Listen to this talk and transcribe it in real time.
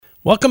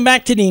Welcome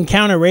back to the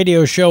Encounter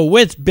Radio Show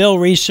with Bill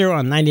Reeser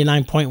on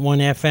 99.1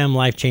 FM,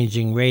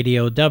 life-changing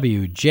radio,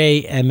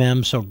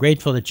 WJMM. So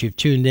grateful that you've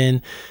tuned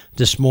in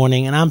this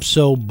morning, and I'm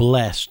so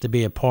blessed to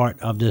be a part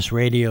of this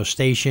radio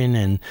station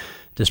and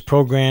this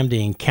program,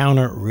 the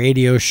Encounter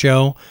Radio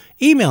Show.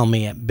 Email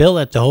me at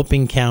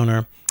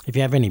bill@theHopeEncounter. If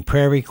you have any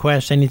prayer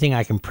requests, anything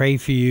I can pray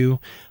for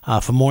you,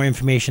 for more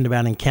information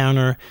about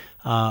Encounter,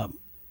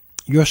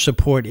 your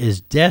support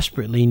is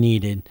desperately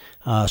needed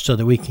so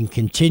that we can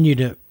continue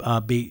to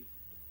be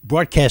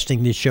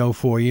broadcasting this show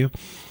for you,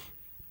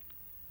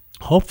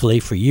 hopefully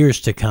for years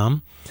to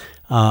come.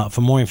 For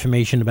more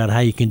information about how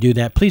you can do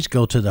that, please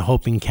go to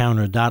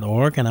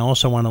thehopeencounter.org. And I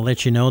also want to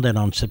let you know that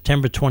on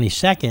September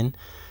 22nd,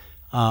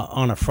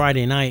 on a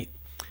Friday night,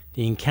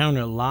 the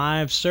Encounter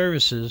live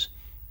services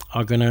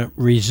are going to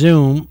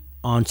resume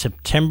on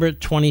September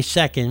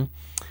 22nd,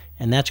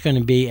 and that's going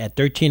to be at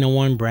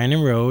 1301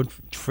 Brandon Road.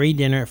 Free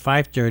dinner at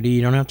 5:30.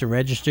 You don't have to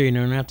register. You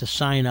don't have to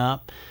sign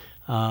up.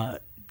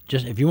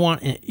 Just if you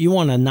want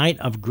a night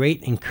of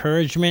great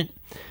encouragement,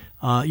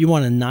 you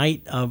want a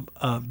night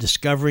of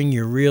discovering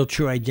your real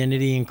true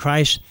identity in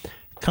Christ,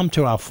 come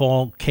to our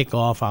fall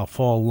kickoff, our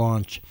fall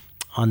launch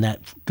on that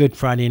Great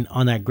Friday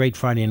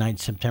night,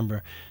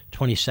 September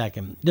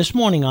 22nd. This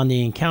morning on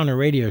the Encounter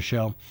Radio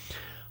Show, I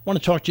want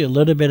to talk to you a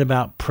little bit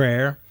about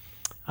prayer.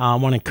 I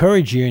want to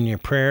encourage you in your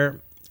prayer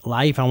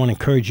life. I want to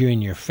encourage you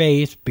in your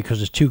faith,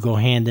 because the two go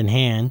hand in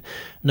hand.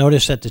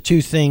 Notice that the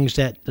two things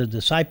that the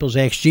disciples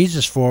asked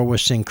Jesus for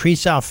was to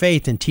increase our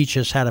faith and teach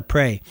us how to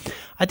pray.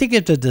 I think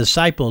if the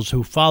disciples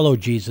who followed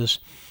Jesus,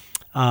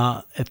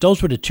 if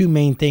those were the two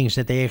main things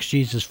that they asked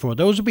Jesus for,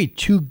 those would be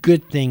two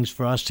good things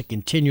for us to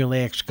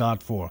continually ask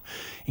God for.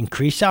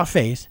 Increase our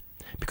faith,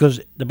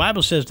 because the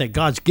Bible says that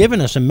God's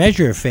given us a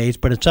measure of faith,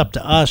 but it's up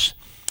to us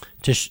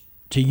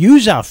to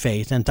use our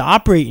faith and to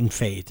operate in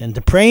faith and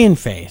to pray in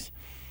faith,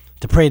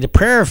 to pray the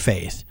prayer of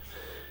faith,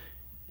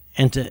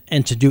 and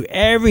to do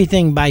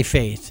everything by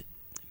faith,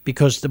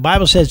 because the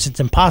Bible says it's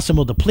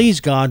impossible to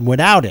please God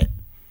without it.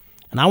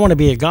 And I want to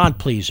be a God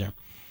pleaser.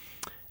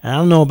 And I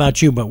don't know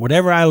about you, but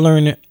whatever I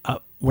learn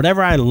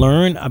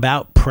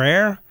about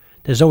prayer,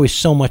 there's always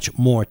so much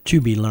more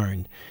to be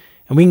learned.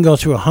 And we can go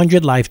through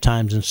 100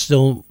 lifetimes and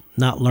still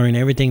not learn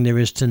everything there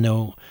is to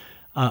know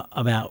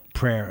about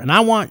prayer. And I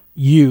want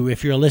you,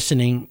 if you're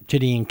listening to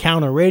the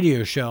Encounter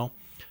Radio Show,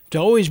 to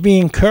always be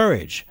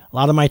encouraged. A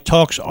lot of my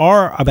talks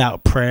are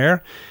about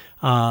prayer.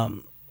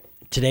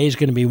 Today is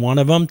going to be one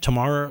of them.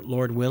 Tomorrow,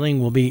 Lord willing,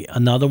 will be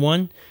another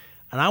one.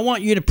 And I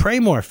want you to pray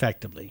more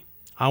effectively.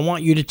 I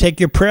want you to take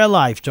your prayer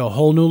life to a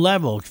whole new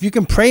level. If you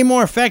can pray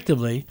more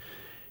effectively,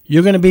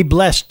 you're going to be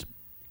blessed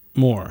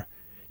more.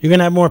 You're going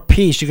to have more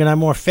peace. You're going to have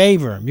more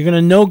favor. You're going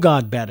to know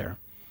God better.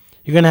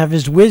 You're going to have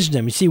His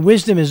wisdom. You see,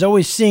 wisdom is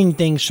always seeing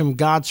things from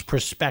God's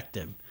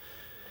perspective.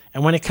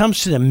 And when it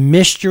comes to the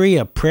mystery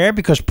of prayer,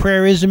 because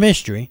prayer is a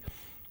mystery,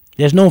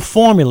 there's no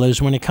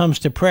formulas when it comes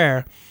to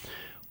prayer.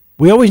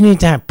 We always need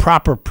to have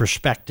proper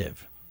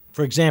perspective.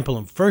 For example,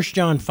 in 1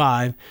 John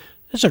 5,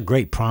 there's a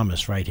great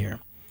promise right here.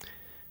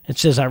 It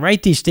says, I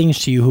write these things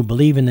to you who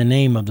believe in the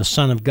name of the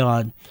Son of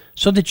God,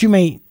 so that you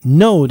may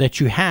know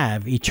that you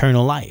have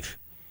eternal life.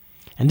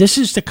 And this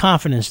is the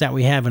confidence that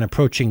we have in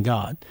approaching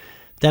God,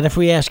 that if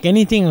we ask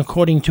anything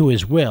according to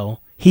His will,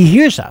 He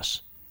hears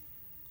us.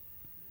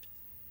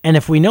 And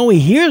if we know He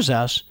hears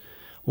us,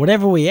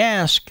 whatever we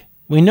ask,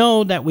 we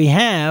know that we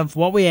have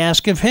what we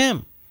ask of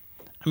Him.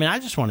 I mean, I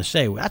just want to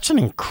say, that's an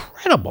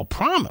incredible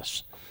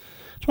promise.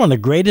 It's one of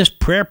the greatest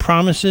prayer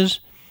promises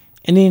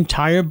in the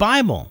entire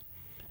Bible.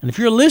 And if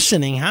you're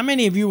listening, how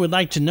many of you would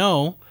like to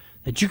know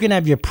that you can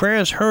have your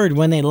prayers heard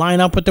when they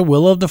line up with the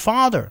will of the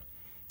Father?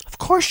 Of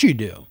course you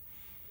do.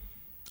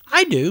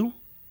 I do.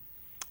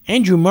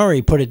 Andrew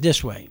Murray put it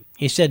this way.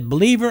 He said,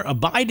 believer,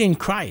 abide in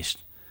Christ,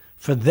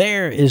 for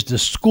there is the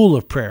school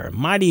of prayer,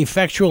 mighty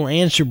effectual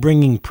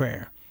answer-bringing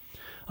prayer.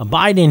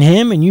 Abide in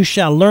Him, and you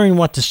shall learn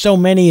what to so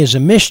many is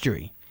a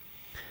mystery,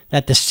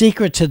 that the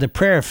secret to the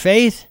prayer of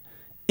faith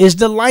is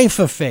the life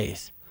of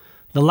faith,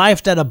 the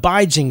life that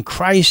abides in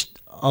Christ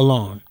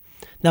alone.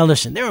 Now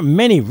listen, there are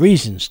many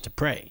reasons to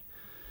pray.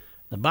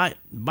 The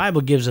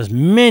Bible gives us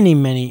many,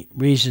 many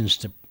reasons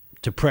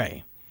to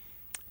pray.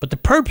 But the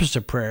purpose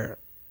of prayer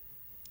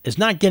is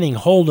not getting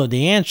hold of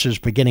the answers,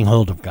 but getting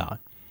hold of God.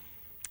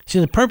 See,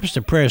 the purpose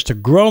of prayer is to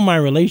grow my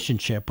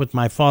relationship with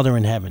my Father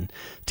in heaven,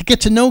 to get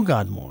to know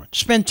God more, to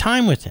spend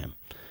time with Him,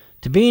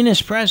 to be in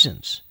His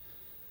presence.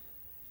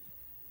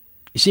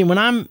 You see, when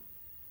I'm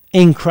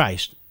in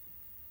Christ,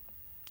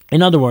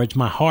 in other words,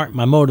 my heart,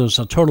 my motives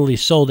are totally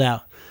sold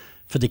out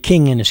for the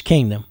King and His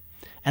kingdom,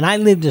 and I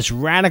live this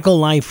radical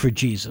life for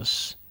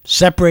Jesus,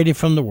 separated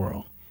from the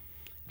world,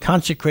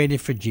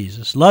 consecrated for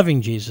Jesus,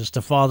 loving Jesus,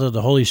 the Father,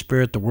 the Holy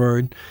Spirit, the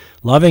Word,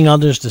 loving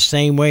others the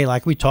same way,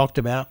 like we talked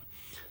about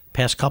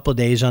past couple of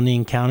days on the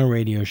Encounter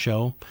Radio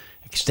Show,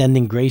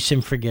 extending grace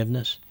and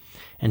forgiveness,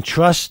 and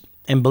trust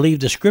and believe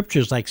the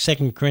scriptures like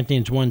 2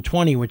 Corinthians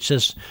 1:20, which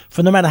says,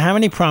 for no matter how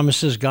many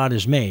promises God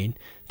has made,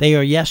 they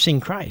are yes in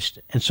Christ.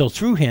 And so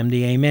through Him,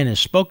 the amen is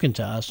spoken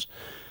to us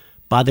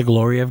by the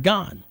glory of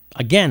God.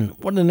 Again,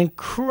 what an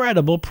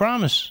incredible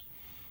promise.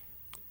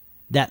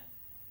 That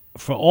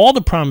for all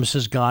the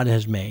promises God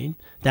has made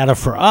that are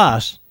for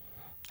us,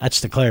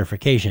 that's the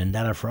clarification,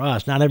 that are for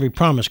us. Not every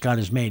promise God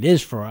has made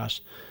is for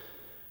us.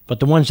 But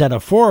the ones that are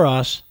for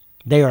us,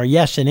 they are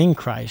yes and in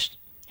Christ.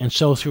 And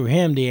so through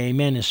him, the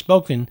amen is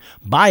spoken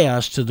by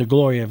us to the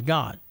glory of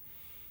God.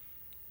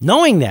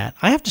 Knowing that,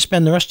 I have to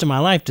spend the rest of my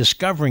life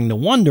discovering the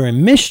wonder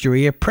and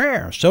mystery of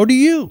prayer. So do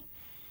you.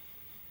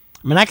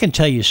 I mean, I can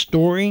tell you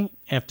story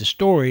after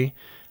story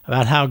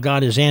about how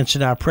God has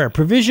answered our prayer.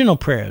 Provisional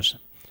prayers.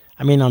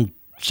 I mean, on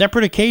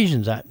separate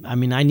occasions, I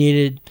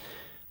needed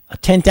a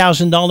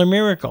 $10,000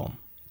 miracle.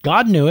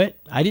 God knew it.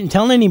 I didn't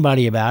tell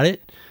anybody about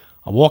it.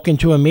 I walk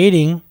into a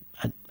meeting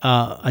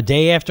a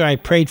day after I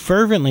prayed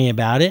fervently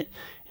about it,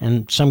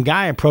 and some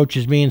guy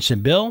approaches me and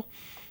said, "Bill,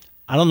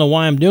 I don't know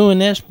why I'm doing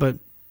this, but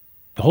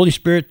the Holy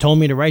Spirit told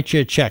me to write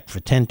you a check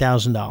for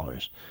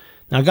 $10,000.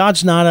 Now,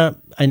 God's not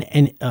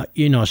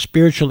a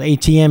spiritual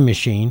ATM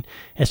machine.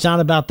 It's not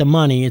about the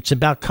money. It's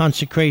about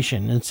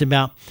consecration. It's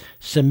about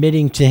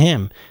submitting to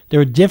him. There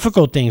are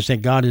difficult things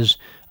that God has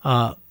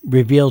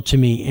revealed to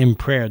me in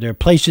prayer. There are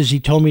places he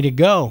told me to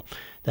go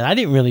that I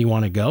didn't really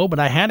want to go, but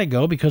I had to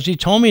go because he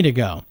told me to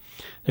go.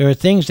 There are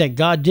things that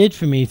God did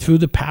for me through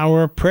the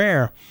power of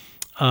prayer.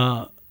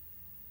 That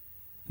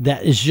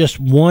is just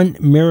one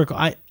miracle.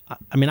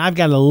 I've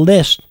got a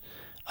list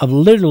of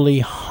literally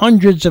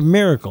hundreds of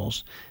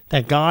miracles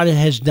that God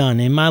has done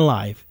in my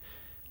life,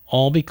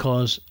 all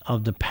because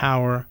of the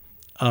power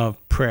of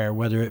prayer.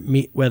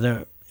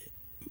 Whether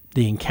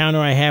the encounter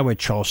I had with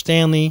Charles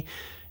Stanley,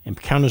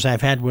 encounters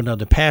I've had with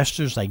other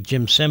pastors like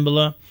Jim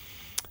Cymbala,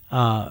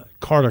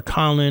 Carter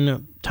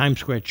Conlon, Times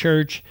Square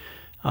Church,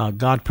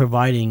 God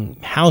providing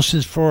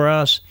houses for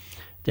us.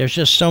 There's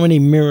just so many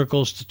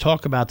miracles to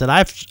talk about that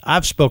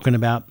I've spoken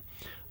about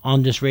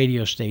on this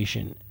radio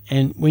station.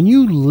 And when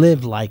you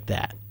live like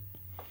that,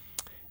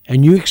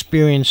 and you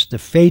experience the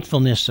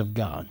faithfulness of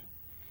God,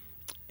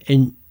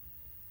 and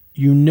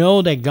you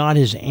know that God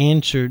has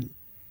answered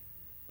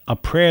a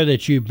prayer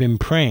that you've been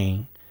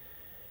praying,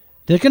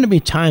 there's going to be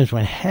times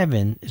when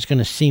heaven is going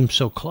to seem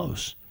so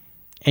close,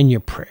 and your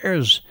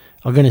prayers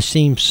are going to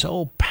seem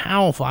so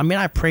powerful. I mean,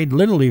 I prayed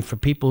literally for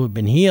people who've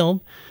been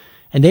healed,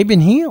 and they've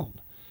been healed.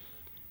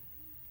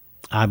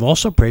 I've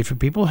also prayed for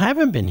people who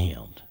haven't been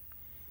healed.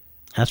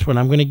 That's what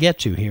I'm going to get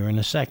to here in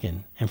a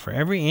second. And for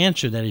every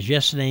answer that is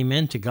yes and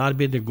amen, to God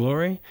be the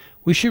glory,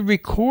 we should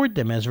record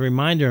them as a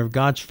reminder of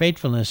God's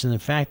faithfulness and the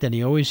fact that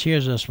he always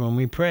hears us when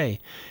we pray.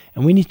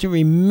 And we need to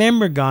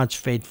remember God's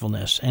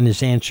faithfulness and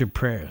his answered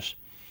prayers.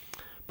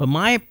 But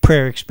my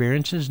prayer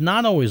experience is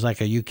not always like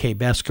a UK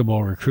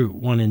basketball recruit,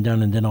 one and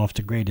done and then off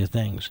to greater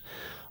things.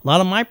 A lot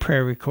of my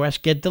prayer requests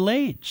get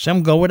delayed.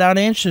 Some go without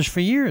answers for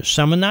years.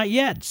 Some are not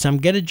yet. Some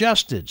get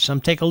adjusted. Some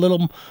take a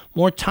little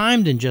more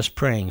time than just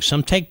praying.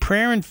 Some take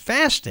prayer and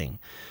fasting.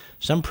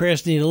 Some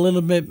prayers need a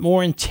little bit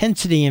more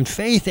intensity and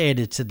faith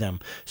added to them.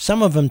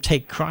 Some of them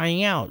take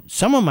crying out.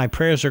 Some of my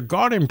prayers are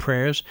garden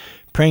prayers,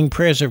 praying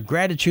prayers of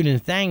gratitude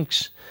and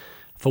thanks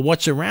for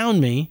what's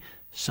around me.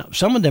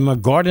 Some of them are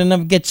Garden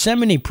of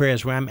Gethsemane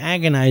prayers where I'm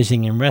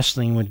agonizing and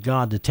wrestling with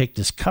God to take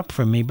this cup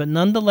from me, but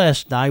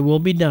nonetheless, thy will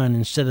be done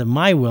instead of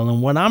my will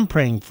and what I'm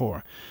praying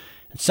for.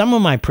 And some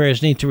of my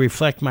prayers need to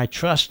reflect my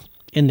trust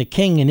in the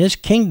King and his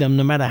kingdom,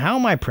 no matter how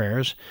my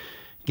prayers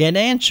get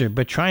answered.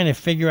 But trying to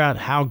figure out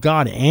how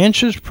God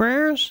answers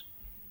prayers?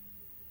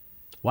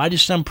 Why do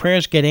some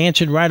prayers get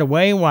answered right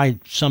away? Why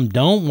some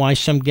don't? Why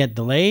some get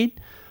delayed?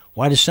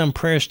 Why do some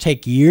prayers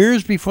take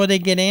years before they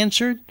get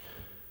answered?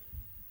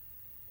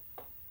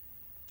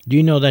 Do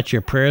you know that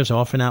your prayers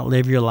often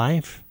outlive your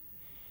life?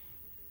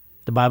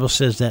 The Bible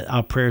says that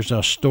our prayers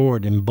are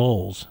stored in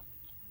bowls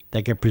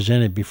that get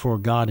presented before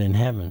God in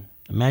heaven.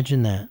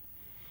 Imagine that.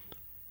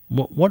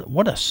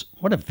 What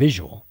a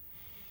visual.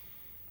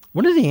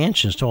 What are the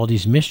answers to all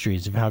these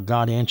mysteries of how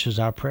God answers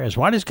our prayers?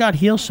 Why does God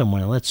heal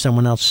someone and let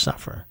someone else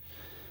suffer?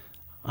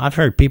 I've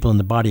heard people in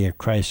the body of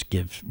Christ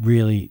give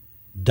really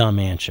dumb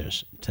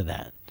answers to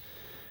that,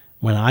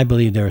 when I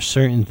believe there are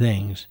certain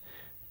things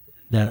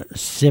that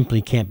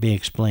simply can't be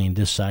explained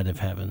this side of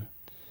heaven.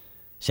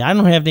 See, I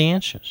don't have the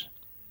answers.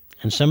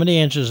 And some of the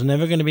answers are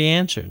never going to be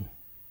answered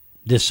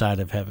this side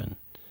of heaven.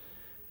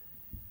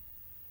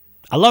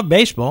 I love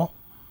baseball.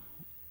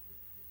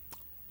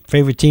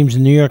 Favorite team's the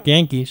New York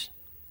Yankees.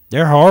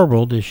 They're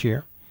horrible this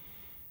year.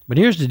 But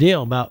here's the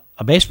deal about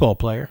a baseball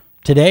player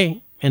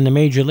today in the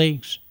major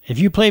leagues. If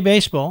you play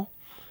baseball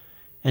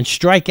and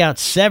strike out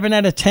 7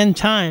 out of 10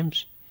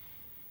 times,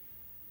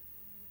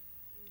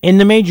 in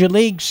the major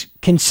leagues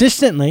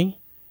consistently,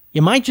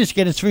 you might just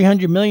get a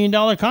 $300 million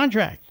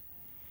contract.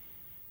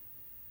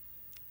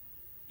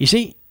 You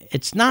see,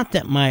 it's not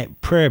that my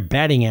prayer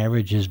batting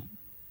average is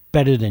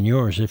better than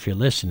yours if you're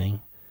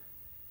listening,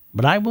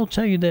 but I will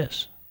tell you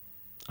this.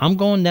 I'm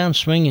going down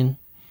swinging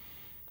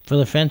for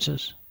the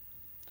fences.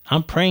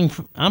 I'm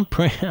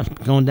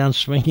going down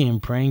swinging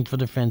and praying for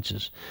the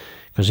fences.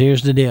 Because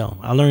here's the deal.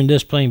 I learned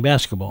this playing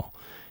basketball.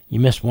 You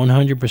miss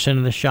 100%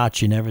 of the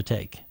shots you never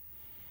take.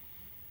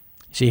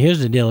 See, here's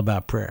the deal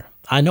about prayer.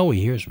 I know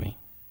he hears me.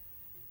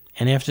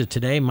 And after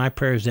today, my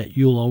prayer is that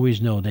you'll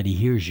always know that he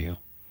hears you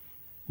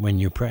when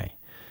you pray.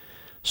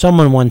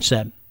 Someone once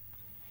said,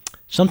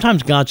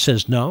 sometimes God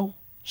says no,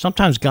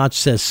 sometimes God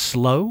says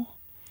slow,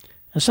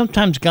 and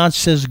sometimes God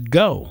says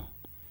go.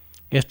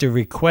 If the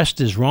request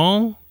is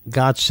wrong,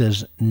 God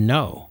says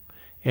no.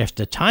 If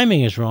the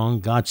timing is wrong,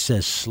 God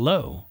says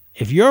slow.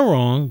 If you're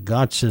wrong,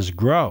 God says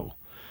grow.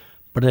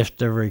 But if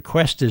the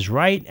request is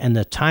right and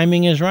the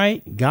timing is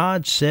right,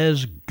 God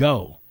says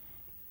go.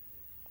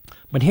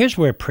 But here's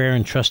where prayer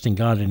and trusting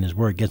God in his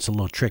word gets a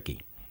little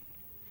tricky.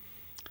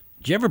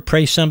 Did you ever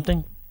pray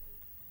something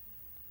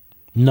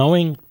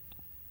knowing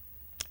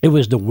it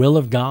was the will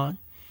of God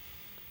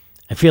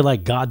and feel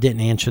like God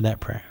didn't answer that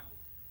prayer?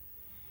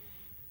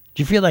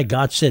 Do you feel like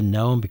God said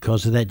no and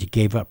because of that you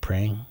gave up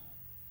praying?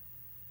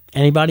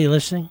 Anybody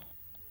listening?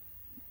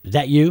 Is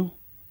that you?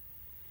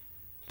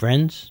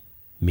 Friends,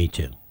 me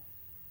too.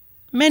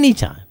 Many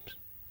times.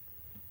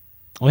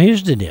 Well,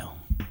 here's the deal.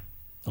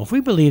 If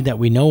we believe that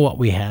we know what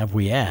we have,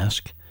 we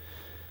ask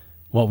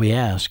what we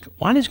ask.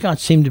 Why does God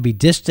seem to be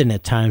distant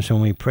at times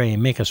when we pray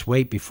and make us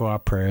wait before our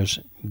prayers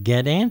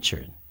get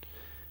answered?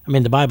 I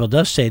mean, the Bible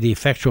does say the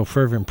effectual,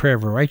 fervent prayer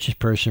of a righteous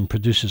person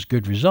produces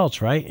good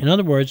results, right? In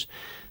other words,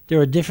 there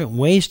are different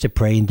ways to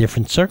pray in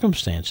different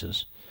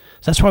circumstances.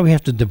 So that's why we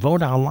have to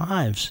devote our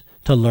lives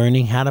to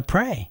learning how to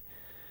pray.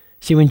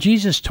 See, when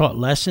Jesus taught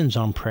lessons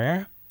on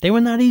prayer, they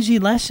were not easy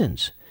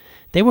lessons.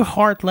 They were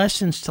hard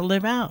lessons to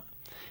live out.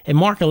 In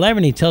Mark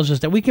 11, he tells us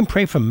that we can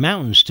pray for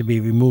mountains to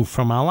be removed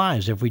from our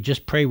lives if we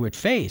just pray with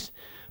faith.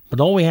 But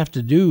all we have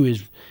to do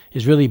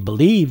is really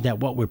believe that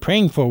what we're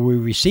praying for, we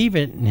receive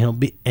it, and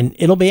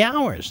it'll be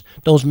ours.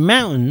 Those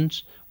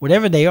mountains,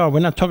 whatever they are, we're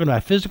not talking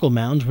about physical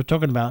mountains. We're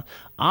talking about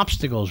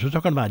obstacles. We're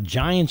talking about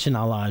giants in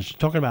our lives. We're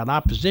talking about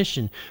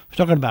opposition. We're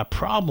talking about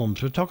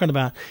problems. We're talking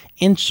about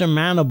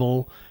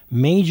insurmountable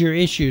major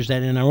issues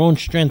that in our own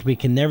strength we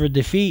can never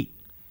defeat.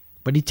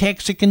 But he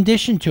takes a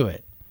condition to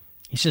it.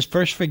 He says,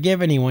 first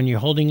forgive anyone you're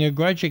holding a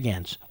grudge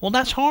against. Well,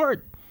 that's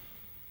hard.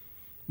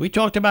 We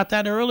talked about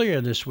that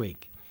earlier this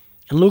week.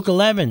 In Luke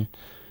 11,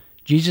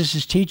 Jesus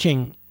is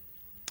teaching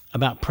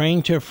about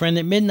praying to a friend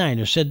at midnight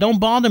who said, don't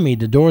bother me,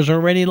 the door's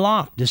already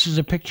locked. This is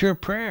a picture of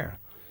prayer.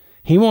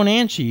 He won't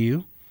answer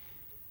you.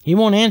 He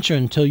won't answer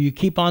until you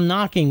keep on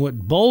knocking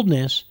with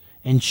boldness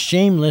and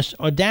shameless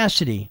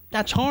audacity.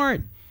 That's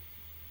hard.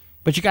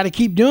 But you got to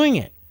keep doing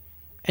it.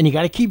 And you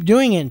got to keep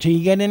doing it until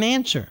you get an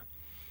answer.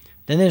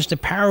 Then there's the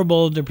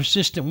parable of the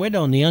persistent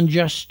widow and the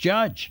unjust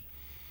judge,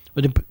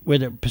 where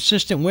the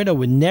persistent widow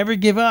would never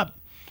give up.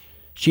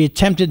 She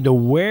attempted to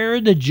wear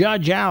the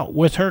judge out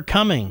with her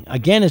coming.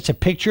 Again, it's a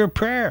picture of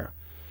prayer.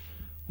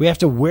 We have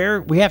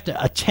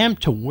to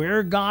attempt to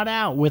wear God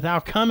out with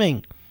our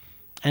coming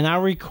and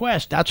our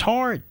request. That's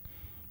hard.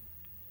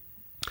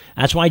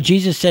 That's why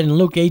Jesus said in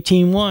Luke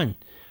 18:1,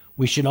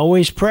 we should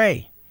always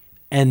pray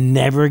and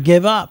never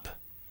give up.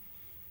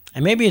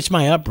 And maybe it's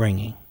my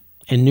upbringing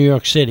in New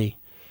York City.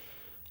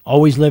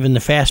 Always living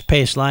the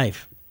fast-paced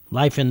life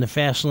in the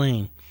fast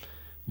lane.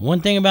 One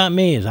thing about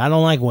me is I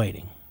don't like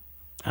waiting.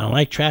 I don't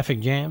like traffic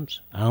jams.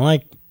 I don't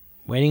like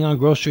waiting on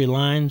grocery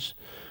lines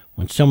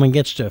when someone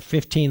gets to a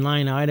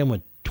 15-line item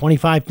with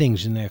 25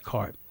 things in their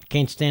cart.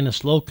 Can't stand a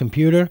slow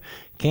computer.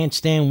 Can't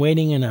stand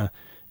waiting in a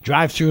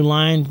drive-through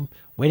line,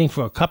 waiting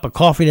for a cup of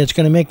coffee that's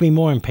going to make me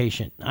more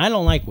impatient. I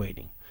don't like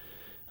waiting.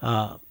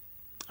 I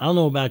don't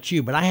know about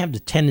you, but I have the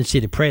tendency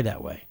to pray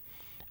that way.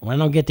 When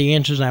I don't get the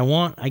answers I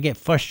want, I get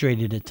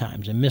frustrated at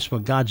times and miss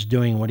what God's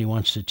doing and what he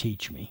wants to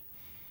teach me.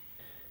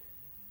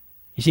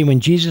 You see, when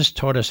Jesus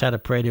taught us how to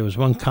pray, there was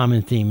one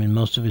common theme in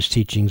most of his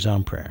teachings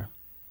on prayer.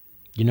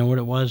 You know what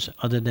it was,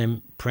 other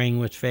than praying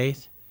with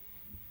faith?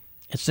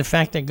 It's the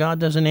fact that God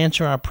doesn't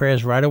answer our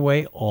prayers right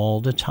away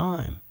all the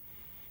time.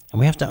 And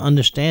we have to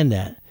understand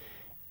that.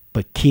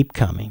 But keep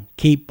coming,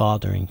 keep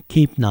bothering,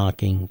 keep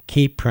knocking,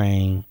 keep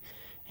praying,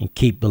 and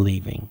keep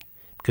believing.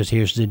 Because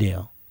here's the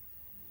deal.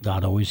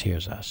 God always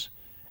hears us.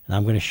 And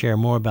I'm going to share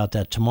more about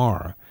that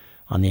tomorrow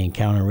on the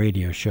Encounter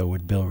Radio Show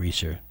with Bill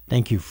Reeser.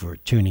 Thank you for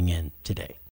tuning in today.